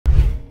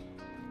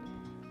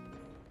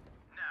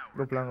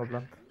Go plant, go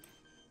plant.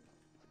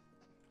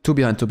 Two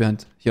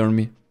behind. Here on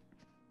me.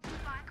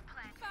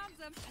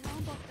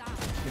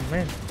 In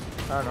main.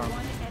 Ah, no.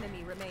 One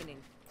enemy remaining.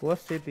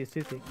 Was city.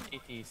 CT.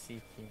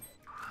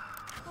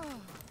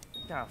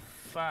 The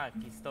fuck?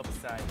 He stopped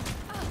side.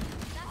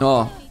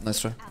 Oh, nice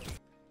try.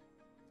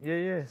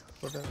 Yeah.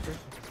 For that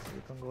person.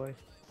 You can go away.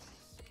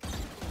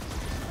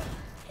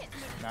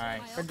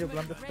 Nice. Can you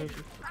plant the space?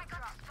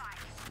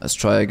 Let's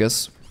try, I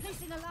guess.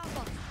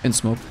 In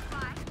smoke.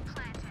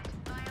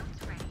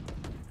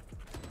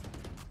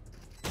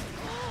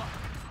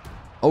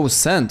 Oh,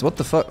 sand. What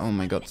the fuck? Oh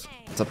my god.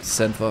 What's up to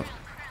sand for?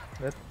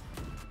 Yep.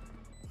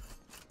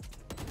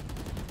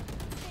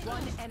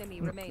 One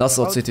enemy remaining. Last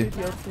out city.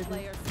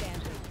 Player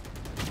standing.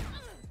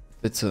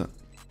 Bitte.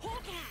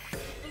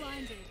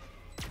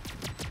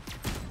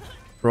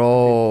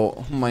 Bro,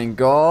 oh mein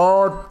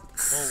Gott.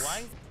 Oh,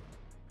 why?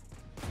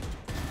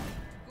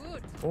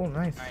 Oh,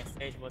 nice. Nice.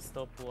 Sage was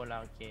top wall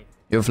arcade.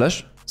 You have a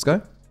flash,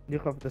 Sky? You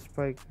have the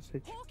spike.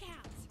 Sage.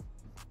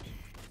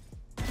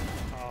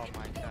 Oh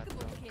my god,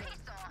 bro.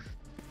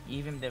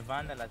 Even the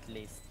Vandal at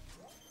least.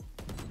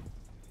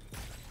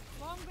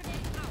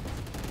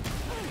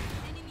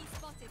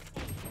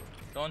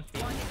 Don't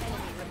pick.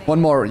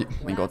 One more. Oh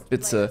mein Gott,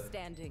 bitte.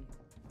 Standing.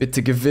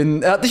 Bitte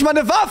gewinnen. Er hat nicht mal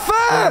eine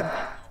Waffe!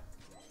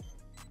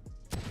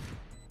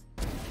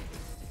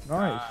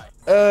 Nice.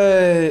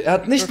 Ey, er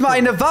hat nicht mal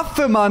eine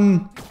Waffe,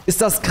 Mann.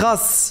 Ist das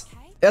krass.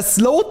 Er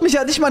slowt mich,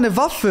 er hat nicht mal eine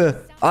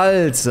Waffe.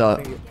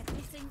 Alter.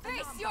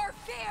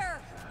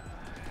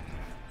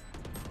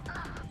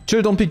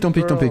 Chill, don't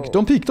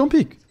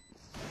peek.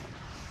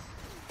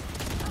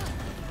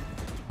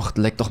 Ach,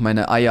 leck doch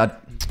meine Eier.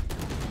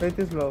 Fate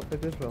is low.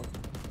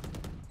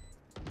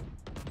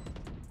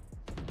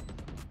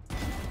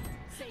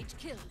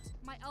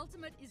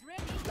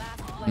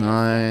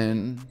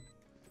 Nein.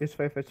 He's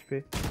 5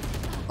 HP.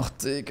 Ach,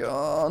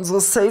 Digga,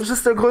 unsere Sage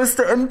ist der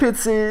größte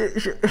NPC.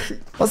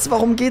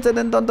 Warum geht er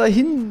denn dann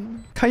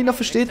dahin? Keiner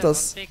versteht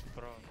das. Pick,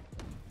 bro.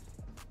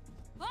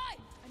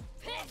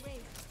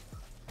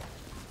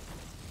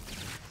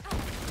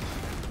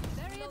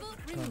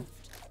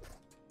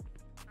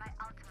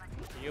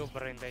 You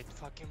brain that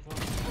fucking boy.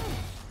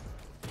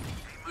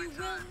 You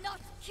will not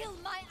kill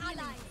my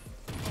ally.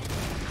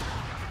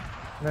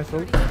 Nice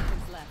ult.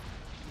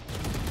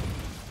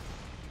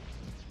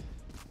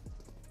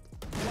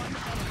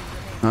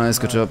 Nice,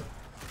 good job.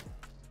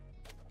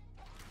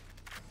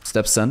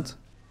 Step send.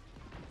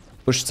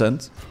 Push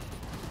send.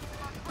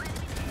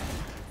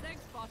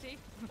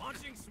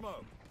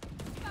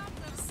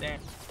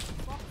 Send.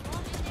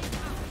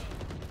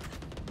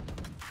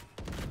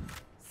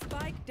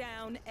 Spike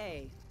down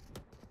A.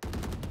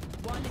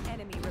 One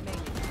enemy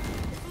remaining.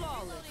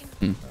 Flawless.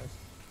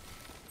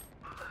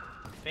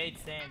 Fade,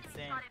 send.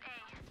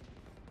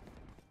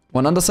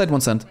 One underside,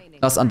 one send.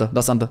 Last under,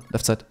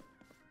 left side.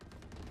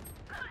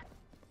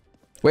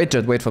 Wait,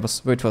 Jet, wait for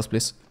us,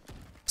 please.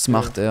 Was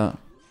macht er?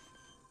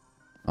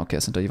 Okay, er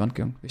ist hinter die Wand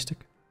gegangen. Wichtig.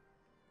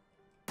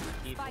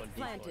 Spike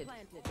planted.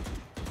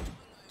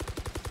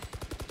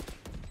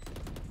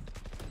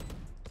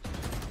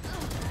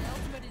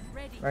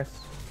 Nice.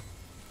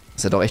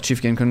 Das hätte auch echt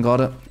schief gehen können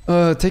gerade.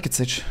 Take it,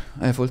 Sage.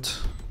 I have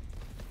ult.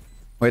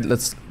 Wait,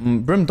 let's...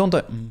 Brim, don't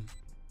die.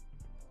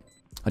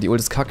 Ah, die Ult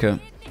ist kacke.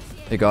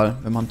 Egal,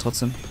 wir machen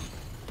trotzdem.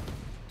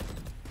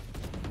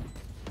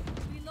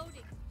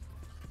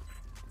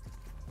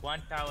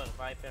 One tower,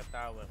 Viper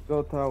tower.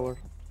 Go tower.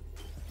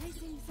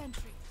 Placing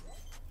sentry.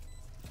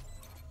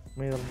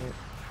 Middle.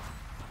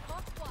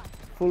 Bot one.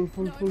 Full.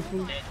 Dead,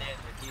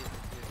 he's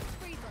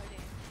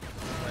Reloading.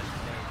 well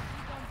played.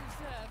 You don't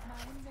deserve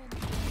my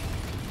invention.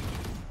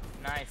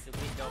 Nice,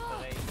 win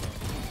operator.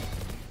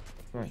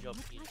 Right. Good job,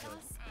 Killjoy.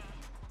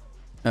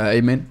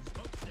 Amen.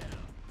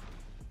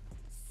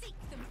 Seek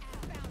them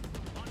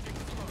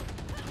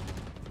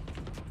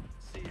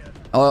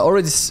out.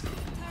 Already... Turret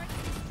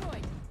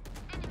destroyed.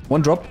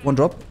 One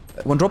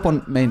drop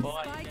on main. Oh,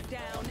 Spike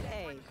down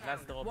A.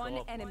 Last drop. One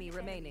drop. enemy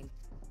remaining.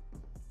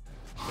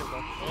 Drop,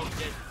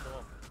 Jet,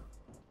 drop.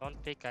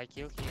 Don't pick, I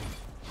kill him.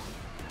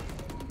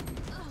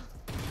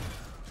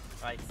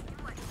 Nice.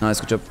 Nice,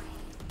 good job.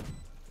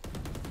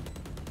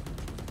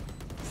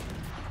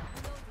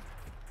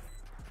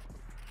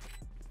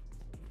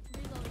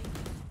 Reloading.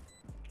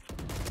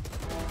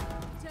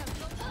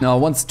 No,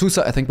 once, two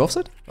side, I think both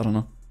side? I don't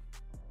know.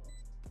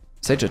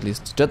 Sage at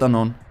least. Jet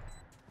unknown.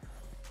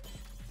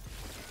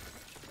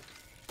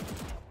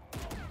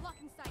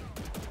 Blocking sight.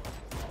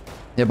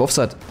 Yeah, both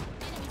side. Enemy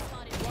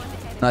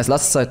spotted. Nice,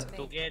 last side.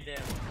 Together.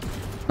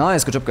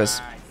 Nice, good job,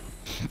 guys.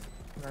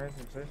 Nice.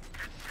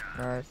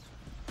 Nice.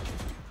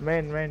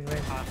 Main.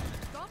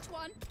 Got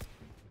one.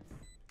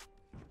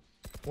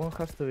 One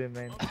has to be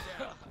main.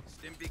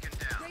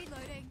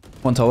 Reloading.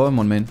 One tower,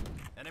 one main.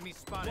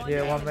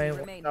 Yeah, one enemy main, one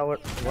remaining. tower.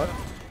 What?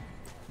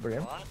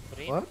 Brim? What?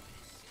 Brim? What?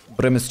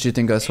 Brim is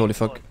cheating, guys, holy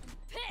fuck.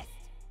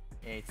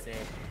 Yeah, it's a...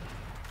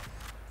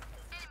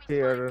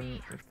 Here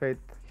and Fate.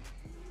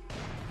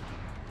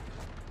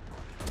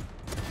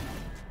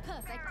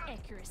 Perfect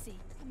accuracy.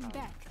 Coming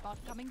back. Bot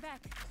coming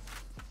back.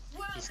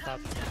 He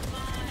stopped.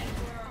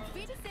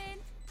 Wiedersehen.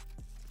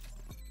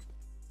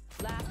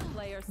 Last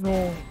player No.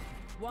 standing.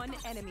 One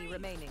enemy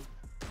remaining.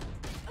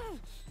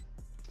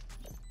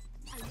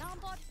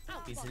 Alarmbot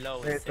out. He's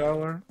low. Hey, It's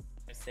tower.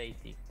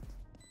 safety.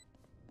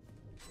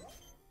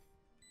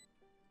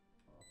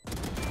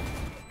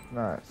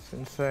 Nice.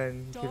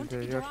 Insane.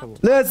 Killjoy, you're trouble.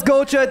 Let's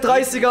go, Chat,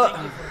 30er.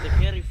 Thank you for the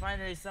carry.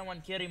 Finally,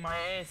 someone carry my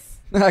ass.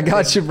 I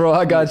got you, bro,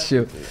 I got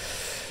you.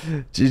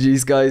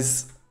 GG's,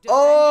 guys.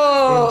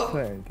 Oh!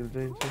 Insane.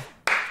 Killjoy.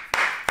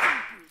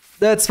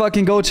 Let's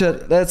fucking go,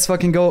 Chat. Let's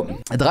fucking go.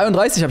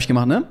 33 habe ich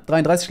gemacht, ne?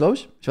 33, glaube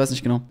ich. Ich weiß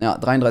nicht genau. Ja,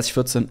 33,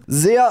 14.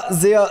 Sehr,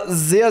 sehr,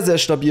 sehr, sehr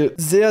stabil.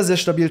 Sehr, sehr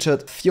stabil,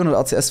 Chat. 400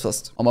 ACS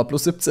fast. Auch mal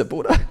plus 17,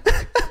 Bruder.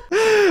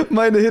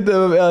 Meine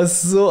Hit-MMR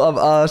ist so am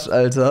Arsch,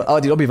 Alter.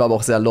 Aber die Lobby war aber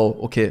auch sehr low.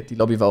 Okay, die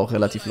Lobby war auch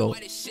relativ low.